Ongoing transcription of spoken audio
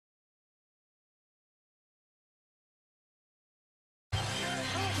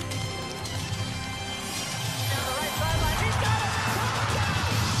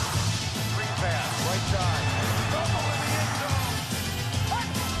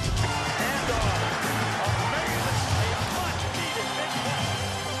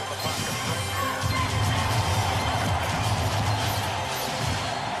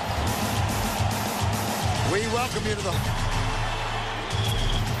welcome you to the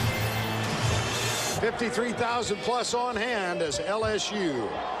 53,000 plus on hand as LSU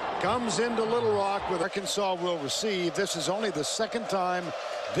comes into Little Rock with Arkansas will receive. This is only the second time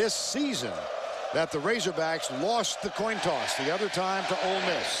this season that the Razorbacks lost the coin toss. The other time to Ole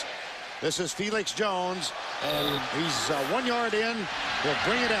Miss. This is Felix Jones, and he's 1 yard in. Will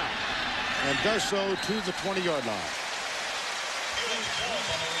bring it out and does so to the 20-yard line.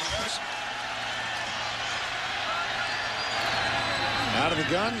 Out of the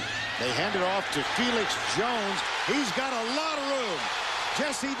gun. They hand it off to Felix Jones. He's got a lot of room.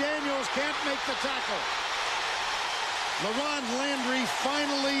 Jesse Daniels can't make the tackle. LaRon Landry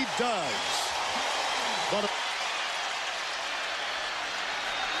finally does. But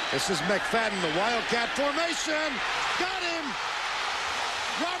this is McFadden, the Wildcat formation. Got him.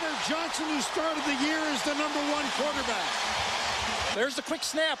 Robert Johnson, who started the year as the #1 quarterback. There's the quick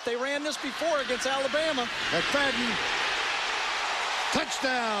snap. They ran this before against Alabama. McFadden.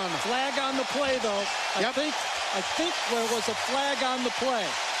 Touchdown. Flag on the play, though. I think there was a flag on the play.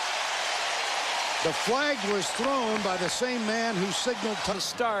 The flag was thrown by the same man who signaled to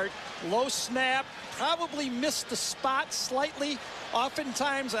start. Low snap. Probably missed the spot slightly.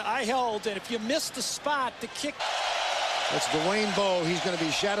 Oftentimes I held, and if you miss the spot, the kick. That's Dwayne Bowe. He's going to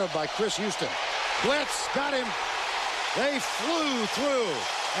be shadowed by Chris Houston. Blitz got him. They flew through,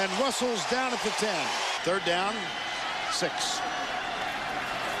 and Russell's down at the 10. Third down, 6.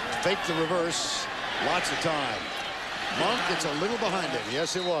 Fake the reverse. Lots of time. Monk gets a little behind it.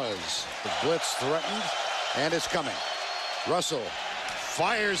 Yes, it was. The blitz threatened, and it's coming. Russell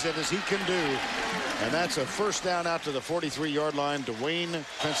fires it as he can do, and that's a first down out to the 43-yard line. Dwayne,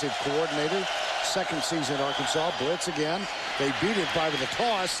 defensive coordinator, second season at Arkansas. Blitz again. They beat it by with a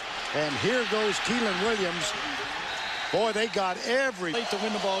toss, and here goes Keelan Williams. Boy, they got every late to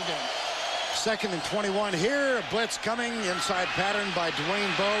win the ball game. 2nd and 21 here. A blitz coming inside pattern by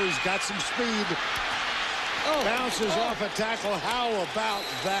Dwayne Bowe. He's got some speed. Bounces off a tackle. How about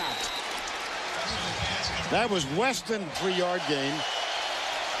that? That was Weston 3-yard gain.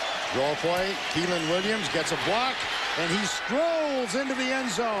 Draw play. Keelan Williams gets a block, and he strolls into the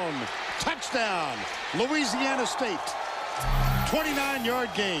end zone. Touchdown, Louisiana State. 29-yard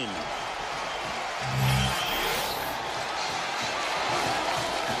gain.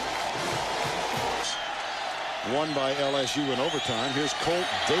 Won by LSU in overtime. Here's Colt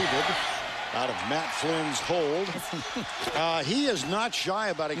David out of Matt Flynn's hold. He is not shy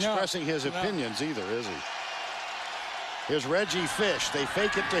about expressing his opinions either, is he? Here's Reggie Fish. They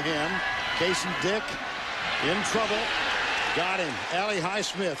fake it to him. Casey Dick in trouble. Got him. Allie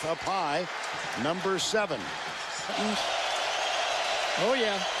Highsmith up high. Number 7. Oh,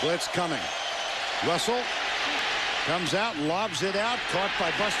 yeah. Blitz coming. Russell comes out, lobs it out. Caught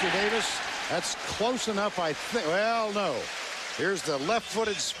by Buster Davis. That's close enough, I think. Well, no. Here's the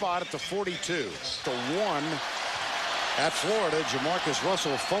left-footed spot at the 42. The 1 at Florida. Jamarcus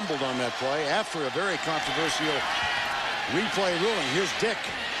Russell fumbled on that play after a very controversial replay ruling. Here's Dick.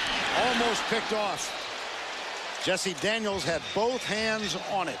 Almost picked off. Jesse Daniels had both hands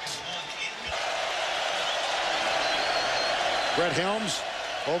on it. Brett Helms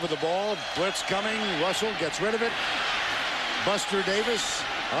over the ball. Blitz coming. Russell gets rid of it. Buster Davis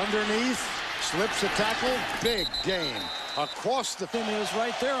underneath. Slips a tackle. Big gain. Across the thing is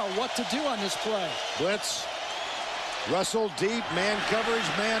right there on what to do on this play. Blitz. Russell deep. Man coverage.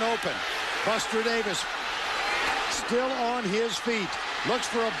 Man open. Buster Davis still on his feet. Looks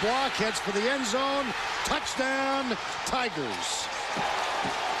for a block. Heads for the end zone. Touchdown, Tigers.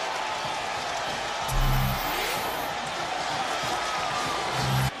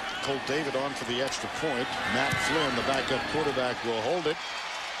 Colt David on for the extra point. Matt Flynn, the backup quarterback, will hold it.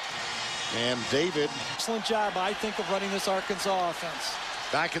 And David. Excellent job, I think, of running this Arkansas offense.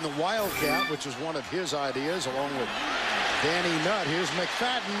 Back in the Wildcat, which is one of his ideas, along with Danny Nutt. Here's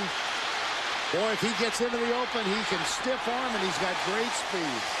McFadden. Boy, if he gets into the open, he can stiff arm, and he's got great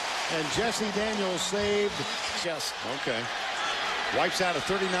speed. And Jesse Daniels saved. Yes. Okay. Wipes out a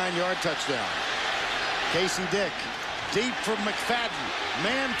 39-yard touchdown. Casey Dick. Deep from McFadden.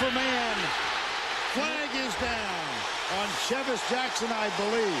 Man for man. Flag is down on Chevis Jackson, I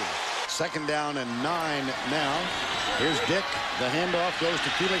believe. 2nd down and 9 now. Here's Dick. The handoff goes to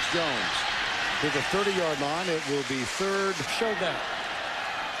Felix Jones. To the 30-yard line, it will be 3rd. Showed that.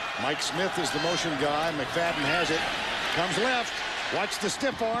 Mike Smith is the motion guy. McFadden has it. Comes left. Watch the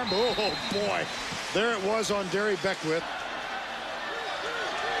stiff arm. Oh, boy. There it was on Derry Beckwith.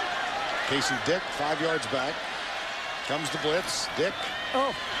 Casey Dick, 5 yards back. Comes the blitz. Dick.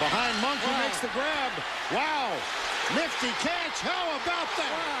 Oh. Behind Monk, who makes the grab. Wow. Nifty catch. How about that?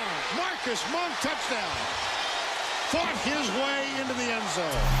 Wow. Marcus Monk, touchdown. fought his way into the end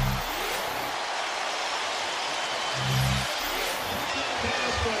zone.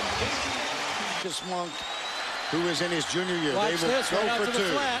 Monk, who is in his junior year. Watch they will this, go right for out to two. the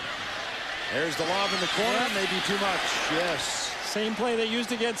flat. There's the lob in the corner, Yep. maybe too much. Yes. Same play they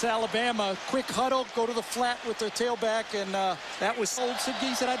used against Alabama. Quick huddle, go to the flat with their tailback, and that was old Sid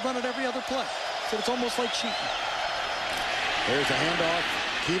Gee said I'd run it every other play. So it's almost like cheating. There's the handoff.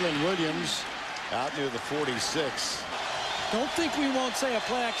 Keelan Williams out near the 46. Don't think we won't say a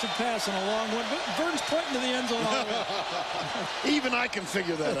play action pass in a long one. Vern's pointing to the end zone all the way. Even I can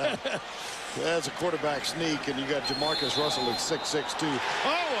figure that out. That's a quarterback sneak, and you got Jamarcus Russell at 6'6", too.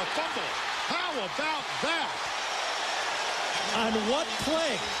 Oh, a fumble. How about that? On what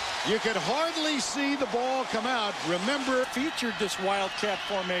play? You could hardly see the ball come out. Remember, Featured this Wildcat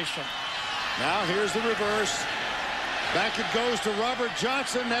formation. now here's the reverse. Back it goes to Robert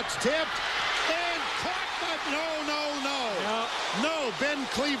Johnson. That's tipped. And caught, but no. No, Ben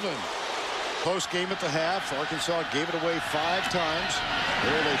Cleveland. Post game at the half, Arkansas gave it away 5 times.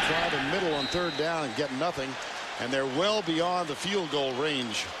 There they tried a middle on 3rd down and get nothing. And they're well beyond the field goal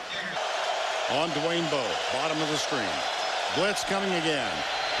range. On Dwayne Bowe, bottom of the screen. Blitz coming again.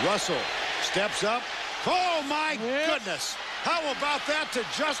 Russell steps up. Oh, my goodness. How about that to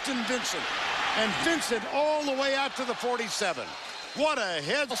Justin Vincent? And Vincent all the way out to the 47. What a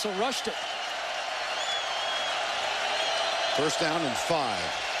head. Also rushed it. 1st down and 5.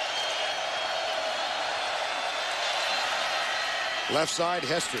 Left side,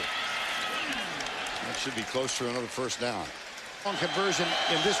 Hester. That should be close to another 1st down. On conversion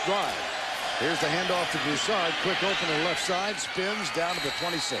in this drive. Here's the handoff to Broussard. Quick opener left side. Spins down to the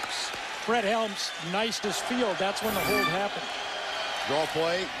 26. Brett Helms, nice this field. That's when the hold happened. Draw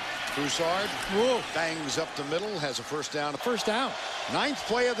play. Broussard Whoa. bangs up the middle. Has a 1st down. 1st down. 9th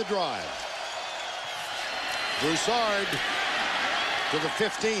play of the drive. Broussard to the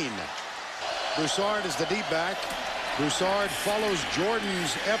 15. Broussard is the deep back. Broussard follows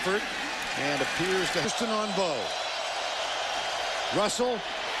Jordan's effort and appears to Houston on Bowe. Russell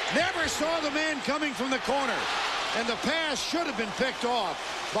never saw the man coming from the corner, and the pass should have been picked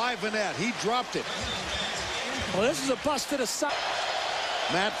off by Vanette. He dropped it. Well, this is a busted aside.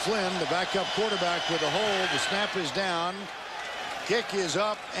 Matt Flynn, the backup quarterback, with a hold. The snap is down. Kick is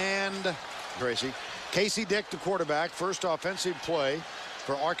up, and Tracy. Casey Dick, the quarterback. First offensive play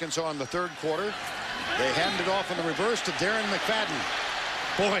for Arkansas in the 3rd quarter. They handed it off in the reverse to Darren McFadden.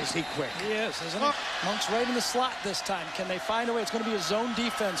 Boy, is he quick. He is, isn't he? Monk's right in the slot this time. Can they find a way? It's going to be a zone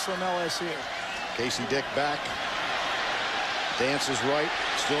defense from LSU. Casey Dick back. Dances right.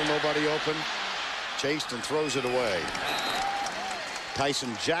 Still nobody open. Chased and throws it away.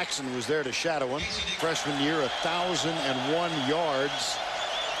 Tyson Jackson was there to shadow him. Freshman year, 1,001 yards.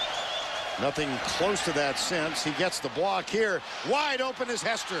 Nothing close to that since. He gets the block here. Wide open is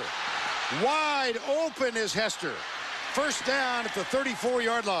Hester. Wide open is Hester. 1st down at the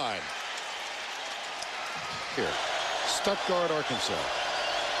 34-yard line. Here, Stuttgart, Arkansas.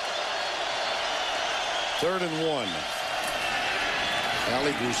 3rd and 1.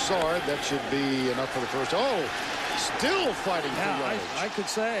 Ali Broussard, that should be enough for the first. Oh, still fighting for yards. I could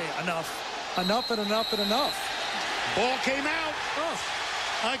say enough. Enough and enough and enough. Ball came out. Oh.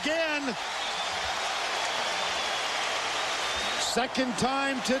 Again. 2nd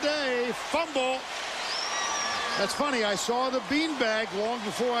time today. Fumble. That's funny. I saw the beanbag long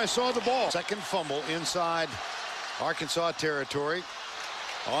before I saw the ball. 2nd fumble inside Arkansas territory.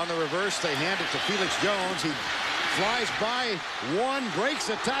 On the reverse, they hand it to Felix Jones. He flies by one, breaks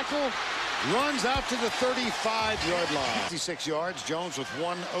a tackle, runs out to the 35-yard line. 56 yards. Jones with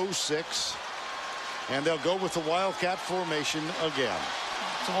 106. And they'll go with the Wildcat formation again.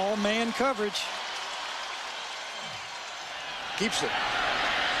 It's all man coverage. Keeps it.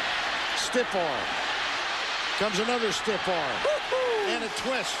 Stiff arm. Comes another stiff arm. And a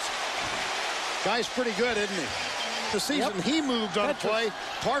twist. Guy's pretty good, isn't he? The season he moved on a play.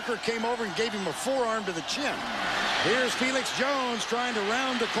 Parker came over and gave him a forearm to the chin. Here's Felix Jones trying to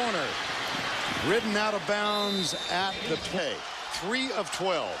round the corner. Ridden out of bounds at the play. 3 of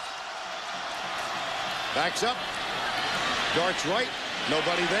 12. Backs up. Darts right.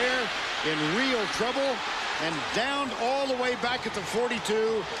 Nobody there. In real trouble. And downed all the way back at the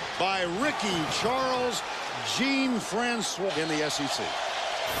 42 by Ricky Charles Jean-Francois in the SEC.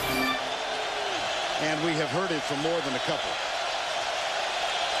 And we have heard it from more than a couple.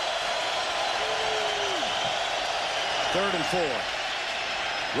 3rd and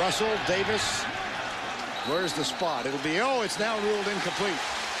 4. Russell, Davis. Where's the spot? It'll be, oh, it's now ruled incomplete.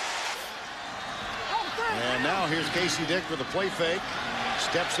 And now here's Casey Dick with a play fake.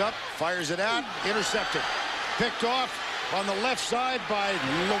 Steps up, fires it out, intercepted. picked off on the left side by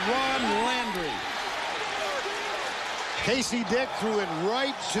LeRon Landry. Casey Dick threw it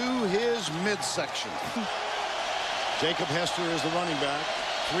right to his midsection. Jacob Hester is the running back.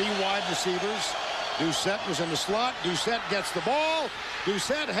 3 wide receivers. Doucette was in the slot. Doucette gets the ball.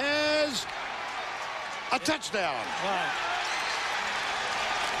 Doucette has a touchdown. Wow.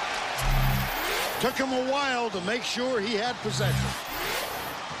 Took him a while to make sure he had possession.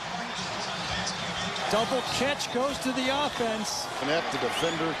 Double catch goes to the offense. And at the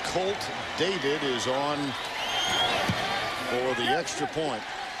defender, Colt David, is on for the extra point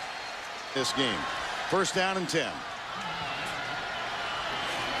this game. First down and 10.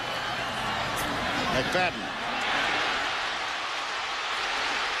 McFadden.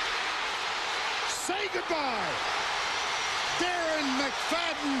 Say goodbye. Darren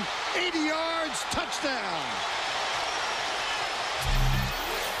McFadden, 80 yards, touchdown.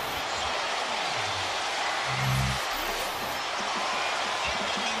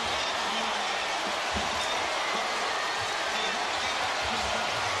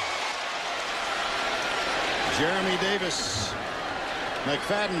 Jeremy Davis.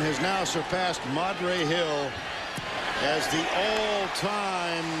 McFadden has now surpassed Madre Hill as the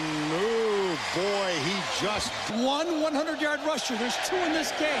all-time, oh boy, he just... One 100-yard rusher. There's 2 in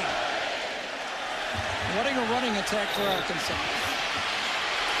this game. What a running attack for Arkansas.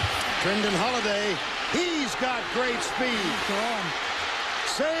 Trendon Holiday, he's got great speed. Go on.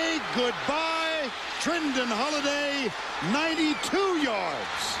 Say goodbye, Trendon Holiday, 92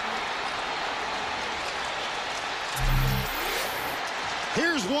 yards.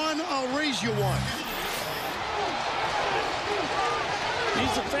 Here's one, I'll raise you one.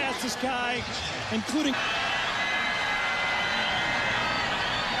 He's the fastest guy, including...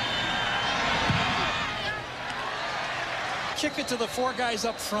 Kick it to the 4 guys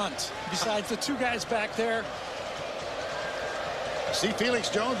up front, besides the 2 guys back there. See Felix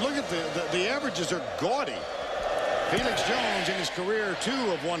Jones, look at the averages are gaudy. Felix Jones in his career 2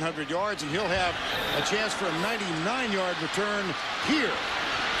 of 100 yards, and he'll have a chance for a 99-yard return here.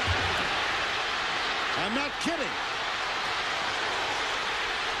 I'm not kidding.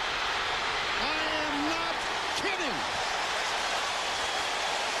 I am not kidding.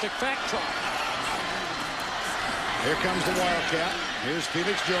 Big fact drop. Here comes the Wildcat. Here's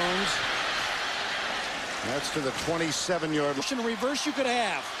Felix Jones. That's to the 27-yard line. In reverse you could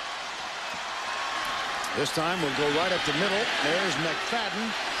have. This time we'll go right up the middle. There's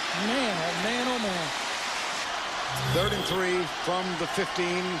McFadden. Man, oh man, oh man. 3rd and 3 from the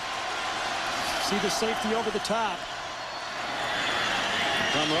 15. See the safety over the top.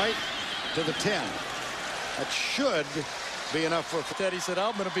 Come right to the 10. That should be enough for... He said,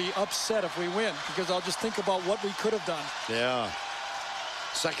 I'm going to be upset if we win because I'll just think about what we could have done. Yeah.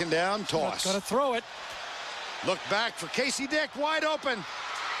 2nd down, toss. Got to throw it. Look back for Casey Dick, wide open.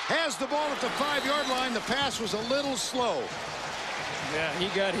 Has the ball at the 5-yard line. The pass was a little slow. Yeah, he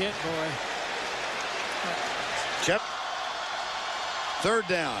got hit, boy. Chip. 3rd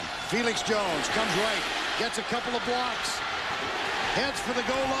down. Felix Jones comes right. Gets a couple of blocks. Heads for the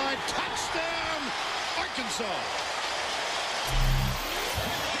goal line. Touchdown, Arkansas.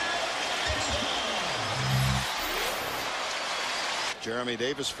 Jeremy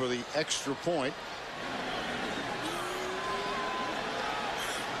Davis for the extra point.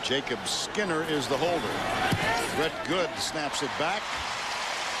 Jacob Skinner is the holder. Brett Good snaps it back.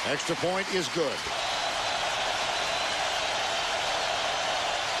 Extra point is good.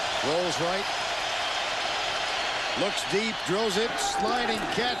 Rolls right. Looks deep, drills it. Sliding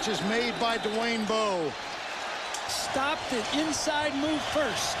catch is made by Dwayne Bowe. Stop the inside move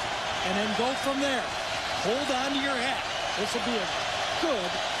first and then go from there. Hold on to your hat. This will be a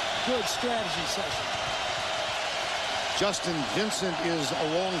good strategy session. Justin Vincent is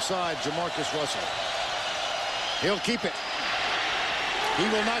alongside Jamarcus Russell. He'll keep it. He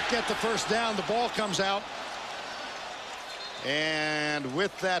will not get the first down. The ball comes out. And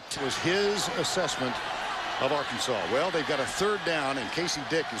with that was his assessment of Arkansas. Well, they've got a 3rd down, and Casey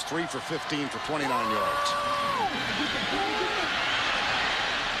Dick is 3 for 15 for 29 yards.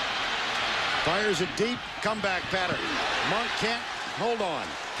 Fires it deep, comeback pattern. Monk can't hold on.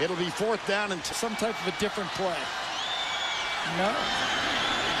 It'll be 4th down and some type of a different play. No.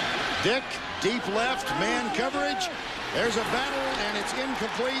 Dick, deep left, man coverage. There's a battle, and it's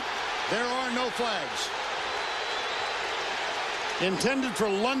incomplete. There are no flags. Intended for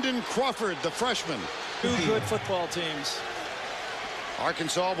London Crawford, the freshman. 2 good football teams.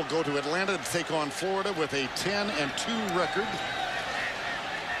 Arkansas will go to Atlanta to take on Florida with a 10-2 record.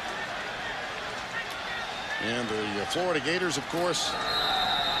 And the Florida Gators, of course,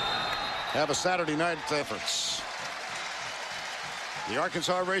 have a Saturday night efforts. The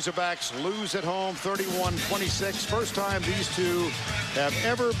Arkansas Razorbacks lose at home 31-26. First time these two have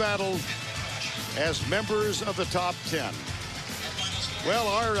ever battled as members of the top 10. Well,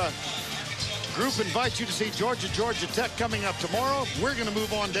 our group invites you to see Georgia Tech coming up tomorrow. We're going to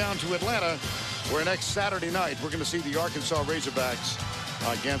move on down to Atlanta, where next Saturday night we're going to see the Arkansas Razorbacks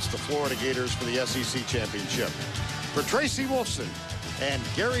against the Florida Gators for the SEC Championship. For Tracy Wolfson and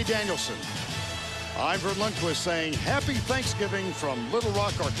Gary Danielson, I'm Vern Lundquist saying happy Thanksgiving from Little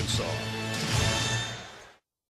Rock, Arkansas.